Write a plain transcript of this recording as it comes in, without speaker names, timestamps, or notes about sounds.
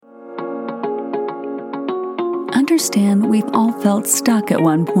understand we've all felt stuck at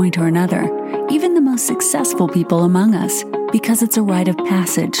one point or another, even the most successful people among us, because it's a rite of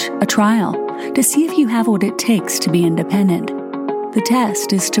passage, a trial, to see if you have what it takes to be independent. The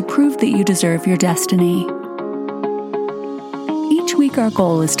test is to prove that you deserve your destiny. Each week our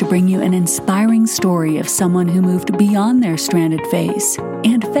goal is to bring you an inspiring story of someone who moved beyond their stranded phase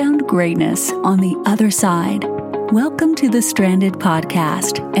and found greatness on the other side. Welcome to the Stranded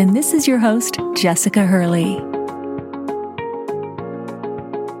Podcast, and this is your host, Jessica Hurley.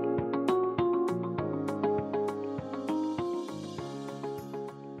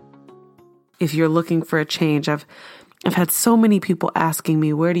 If you're looking for a change, I've had so many people asking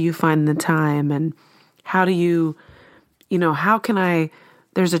me, where do you find the time? And how do you, how can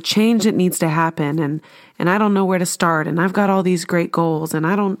there's a change that needs to happen and I don't know where to start. And I've got all these great goals and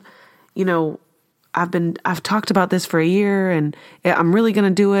I don't, I've talked about this for a year and I'm really going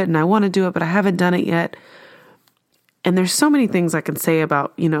to do it and I want to do it, but I haven't done it yet. And there's so many things I can say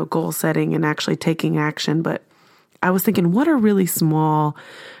about, goal setting and actually taking action. But I was thinking, what are really small,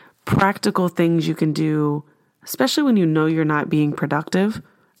 practical things you can do, especially when you know you're not being productive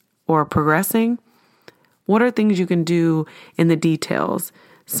or progressing? What are things you can do in the details,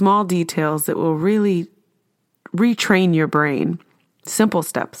 small details that will really retrain your brain? Simple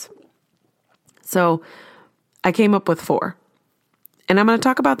steps. So I came up with 4. And I'm going to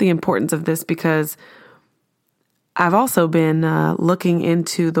talk about the importance of this because I've also been looking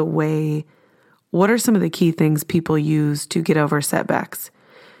into what are some of the key things people use to get over setbacks?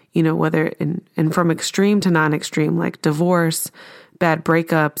 Whether and from extreme to non-extreme, like divorce, bad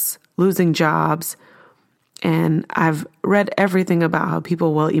breakups, losing jobs. And I've read everything about how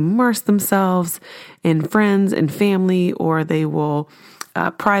people will immerse themselves in friends and family, or they will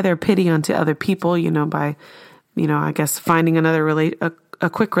pry their pity onto other people, by, I guess finding a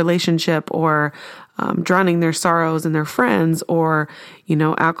quick relationship, or drowning their sorrows in their friends, or,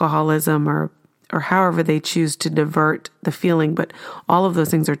 alcoholism, or however they choose to divert the feeling. But all of those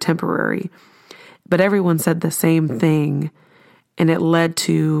things are temporary. But everyone said the same thing, and it led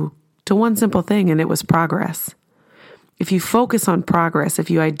to one simple thing, and it was progress. If you focus on progress, if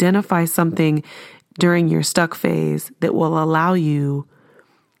you identify something during your stuck phase that will allow you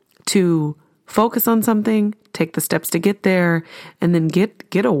to focus on something, take the steps to get there, and then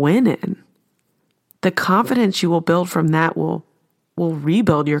get a win in, the confidence you will build from that will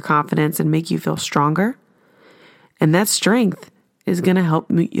rebuild your confidence and make you feel stronger. And that strength is going to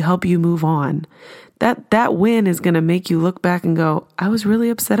help you move on. That win is going to make you look back and go, I was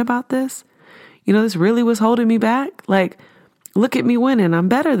really upset about this. This really was holding me back. Like, look at me winning. I'm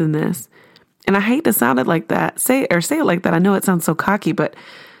better than this. And I hate to sound it like that, say it like that. I know it sounds so cocky, but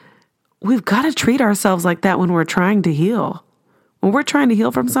we've got to treat ourselves like that when we're trying to heal. When we're trying to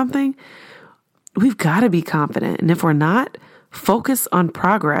heal from something, we've got to be confident. And if we're not, focus on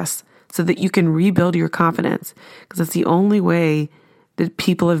progress so that you can rebuild your confidence, because that's the only way that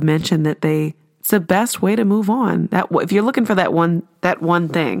people have mentioned that it's the best way to move on. That if you're looking for that one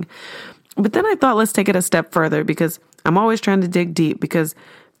thing. But then I thought, let's take it a step further, because I'm always trying to dig deep, because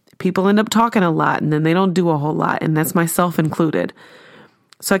people end up talking a lot and then they don't do a whole lot. And that's myself included.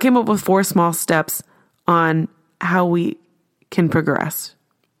 So I came up with 4 small steps on how we can progress.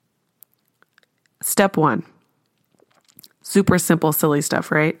 Step 1, super simple, silly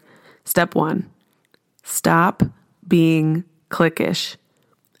stuff, right? Step 1, stop being cliquish.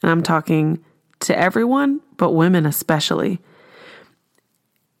 And I'm talking to everyone, but women especially.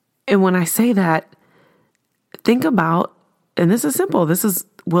 And when I say that, think about, and this is simple,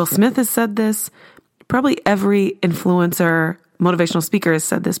 Will Smith has said this, probably every influencer, motivational speaker has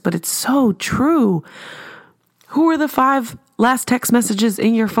said this, but it's so true. Who are the 5 last text messages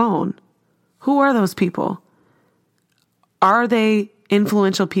in your phone? Who are those people? Are they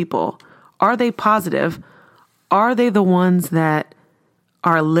influential people? Are they positive? Are they the ones that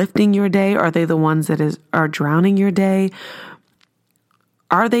are lifting your day? Are they the ones that are drowning your day?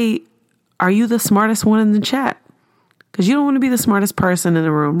 Are you the smartest one in the chat? Because you don't want to be the smartest person in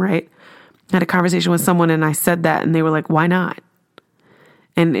the room, right? I had a conversation with someone and I said that and they were like, why not?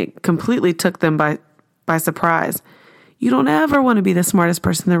 And it completely took them by surprise. You don't ever want to be the smartest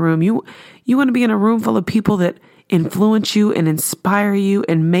person in the room. You want to be in a room full of people that influence you and inspire you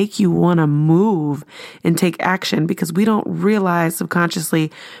and make you want to move and take action, because we don't realize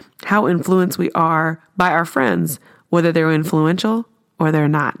subconsciously how influenced we are by our friends, whether they're influential or they're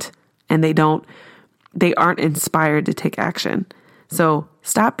not. And they aren't inspired to take action. So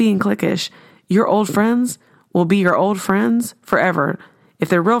stop being cliquish. Your old friends will be your old friends forever. If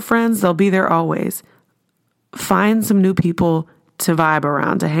they're real friends, they'll be there always. Find some new people to vibe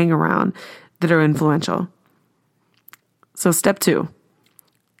around, to hang around, that are influential. So step 2,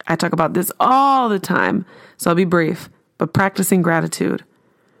 I talk about this all the time, so I'll be brief, but practicing gratitude.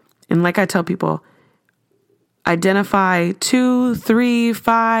 And like I tell people, identify 2, 3,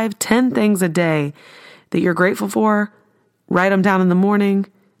 5, 10 things a day that you're grateful for, write them down in the morning,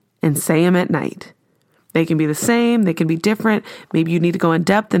 and say them at night. They can be the same, they can be different. Maybe you need to go in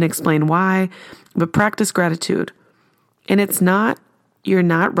depth and explain why, but practice gratitude. And you're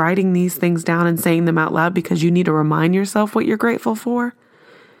not writing these things down and saying them out loud because you need to remind yourself what you're grateful for.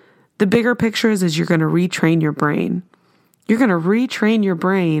 The bigger picture is you're going to retrain your brain. You're going to retrain your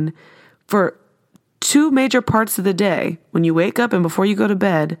brain for 2 major parts of the day, when you wake up and before you go to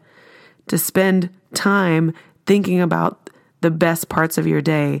bed, to spend time thinking about the best parts of your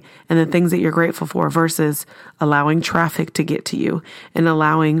day and the things that you're grateful for versus allowing traffic to get to you and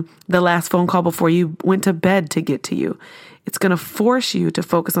allowing the last phone call before you went to bed to get to you. It's going to force you to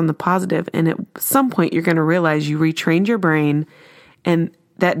focus on the positive. And at some point, you're going to realize you retrained your brain and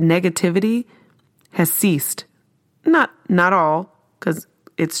that negativity has ceased. Not all, because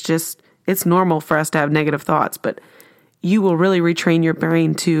it's normal for us to have negative thoughts, but you will really retrain your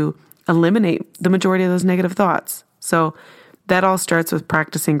brain to eliminate the majority of those negative thoughts. So that all starts with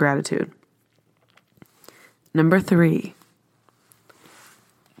practicing gratitude. Number 3,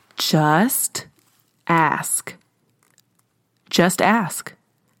 just ask. Just ask.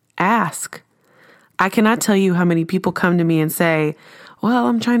 Ask. I cannot tell you how many people come to me and say, well,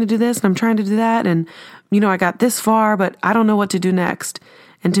 I'm trying to do this and I'm trying to do that. And, I got this far, but I don't know what to do next.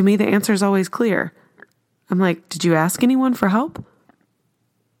 And to me, the answer is always clear. I'm like, did you ask anyone for help?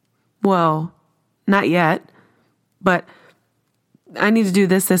 Well, not yet, but I need to do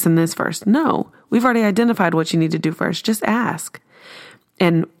this, and this first. No, we've already identified what you need to do first. Just ask.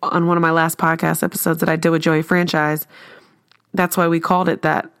 And on one of my last podcast episodes that I did with Joey Franchise, that's why we called it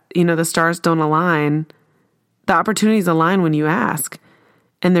that. The stars don't align. The opportunities align when you ask.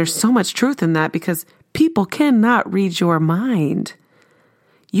 And there's so much truth in that because people cannot read your mind.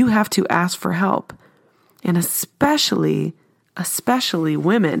 You have to ask for help. And especially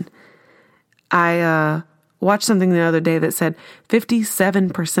women. I watched something the other day that said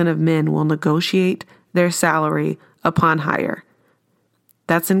 57% of men will negotiate their salary upon hire.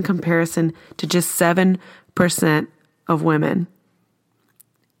 That's in comparison to just 7% of women.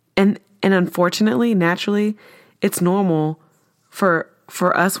 And unfortunately, naturally, it's normal for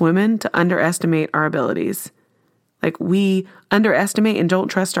us women to underestimate our abilities. Like we underestimate and don't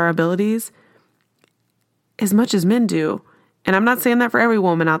trust our abilities as much as men do. And I'm not saying that for every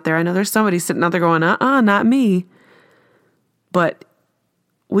woman out there. I know there's somebody sitting out there going, not me. But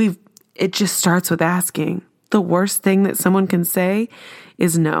it just starts with asking. The worst thing that someone can say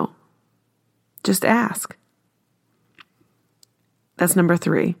is no. Just ask. That's number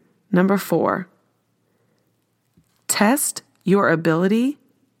 3. Number 4, test your ability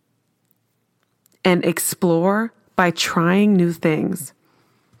and explore by trying new things.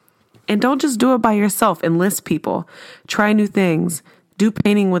 And don't just do it by yourself. Enlist people. Try new things. Do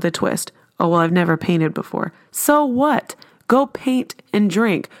painting with a twist. Oh, well, I've never painted before. So what? Go paint and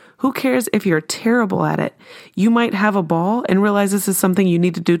drink. Who cares if you're terrible at it? You might have a ball and realize this is something you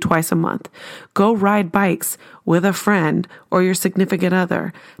need to do twice a month. Go ride bikes with a friend or your significant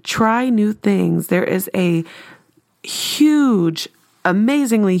other. Try new things. There is a huge,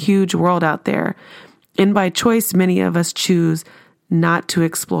 amazingly huge world out there. And by choice, many of us choose not to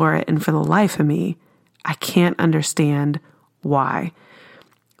explore it. And for the life of me, I can't understand why.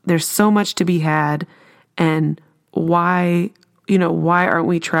 There's so much to be had. And why aren't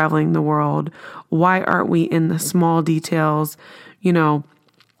we traveling the world? Why aren't we in the small details,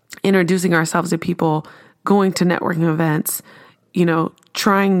 introducing ourselves to people, going to networking events,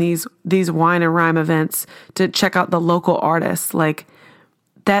 trying these wine and rhyme events to check out the local artists. Like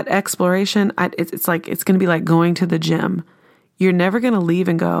that exploration, it's going to be like going to the gym. You're never going to leave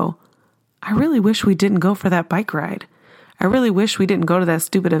and go, I really wish we didn't go for that bike ride. I really wish we didn't go to that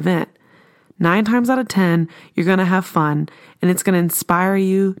stupid event. 9 times out of 10, you're going to have fun, and it's going to inspire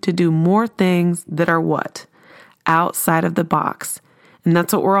you to do more things that are what? Outside of the box. And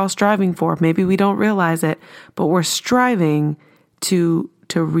that's what we're all striving for. Maybe we don't realize it, but we're striving to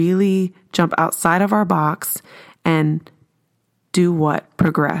really jump outside of our box and do what?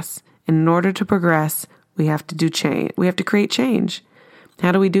 Progress. And in order to progress, we have to do change. We have to create change.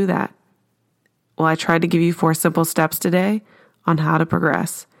 How do we do that? Well, I tried to give you 4 simple steps today on how to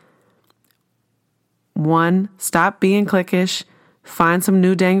progress. 1, stop being cliquish, find some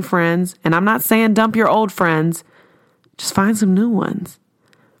new dang friends. And I'm not saying dump your old friends, just find some new ones.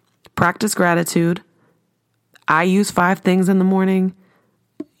 Practice gratitude. I use 5 things in the morning.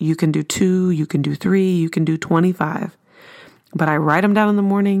 You can do 2, you can do 3, you can do 25. but I write them down in the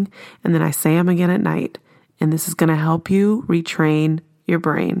morning and then I say them again at night. And this is going to help you retrain your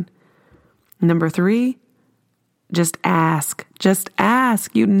brain. Number 3, just ask. Just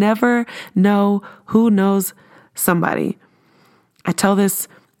ask. You never know who knows somebody. I tell this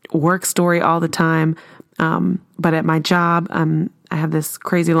work story all the time, but at my job, I have this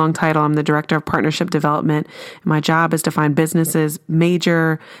crazy long title. I'm the director of partnership development. And my job is to find businesses,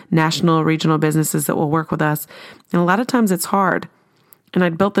 major, national, regional businesses that will work with us. And a lot of times it's hard. And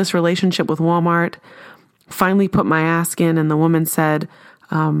I'd built this relationship with Walmart, finally put my ask in, and the woman said,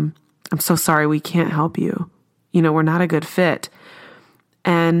 I'm so sorry, we can't help you. We're not a good fit.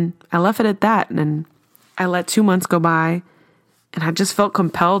 And I left it at that. And I let 2 months go by, and I just felt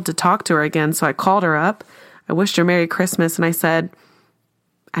compelled to talk to her again. So I called her up. I wished her Merry Christmas. And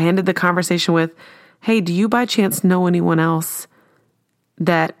I ended the conversation with, hey, do you by chance know anyone else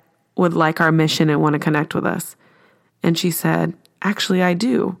that would like our mission and want to connect with us? And she said, actually, I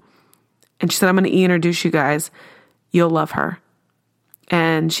do. And she said, I'm going to introduce you guys. You'll love her.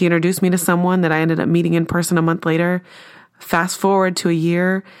 And she introduced me to someone that I ended up meeting in person a month later. Fast forward to a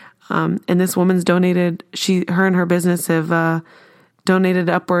year, and this woman's donated, her and her business have donated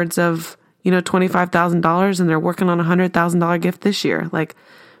upwards of, $25,000, and they're working on a $100,000 gift this year.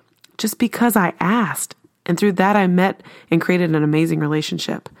 Just because I asked. And through that, I met and created an amazing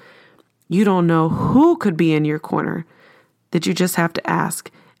relationship. You don't know who could be in your corner, that you just have to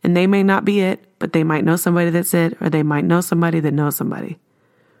ask. And they may not be it, but they might know somebody that's it, or they might know somebody that knows somebody.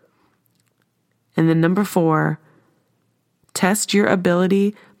 And then number 4, test your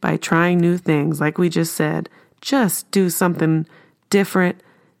ability by trying new things. Like we just said, just do something different,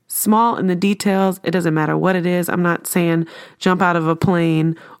 small in the details. It doesn't matter what it is. I'm not saying jump out of a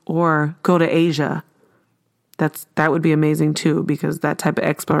plane or go to Asia. That would be amazing too, because that type of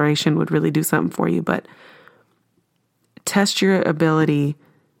exploration would really do something for you. But test your ability,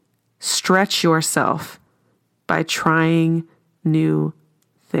 stretch yourself by trying new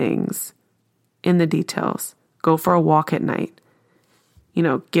things in the details. Go for a walk at night.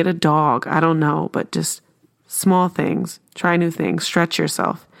 Get a dog. I don't know, but just small things. Try new things. Stretch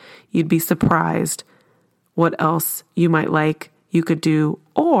yourself. You'd be surprised what else you might like, you could do,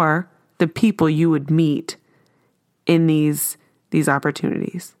 or the people you would meet in these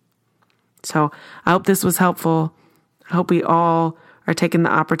opportunities. So I hope this was helpful. I hope we all are taking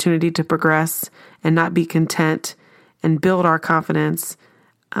the opportunity to progress and not be content and build our confidence.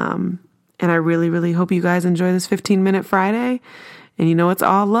 And I really, really hope you guys enjoy this 15-minute Friday. And it's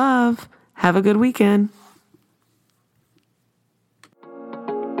all love. Have a good weekend.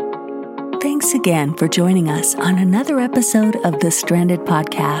 Thanks again for joining us on another episode of the Stranded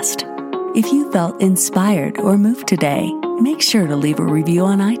Podcast. If you felt inspired or moved today, make sure to leave a review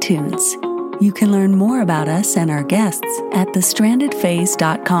on iTunes. You can learn more about us and our guests at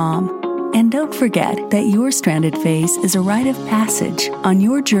thestrandedphase.com. And don't forget that your stranded phase is a rite of passage on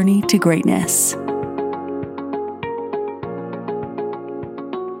your journey to greatness.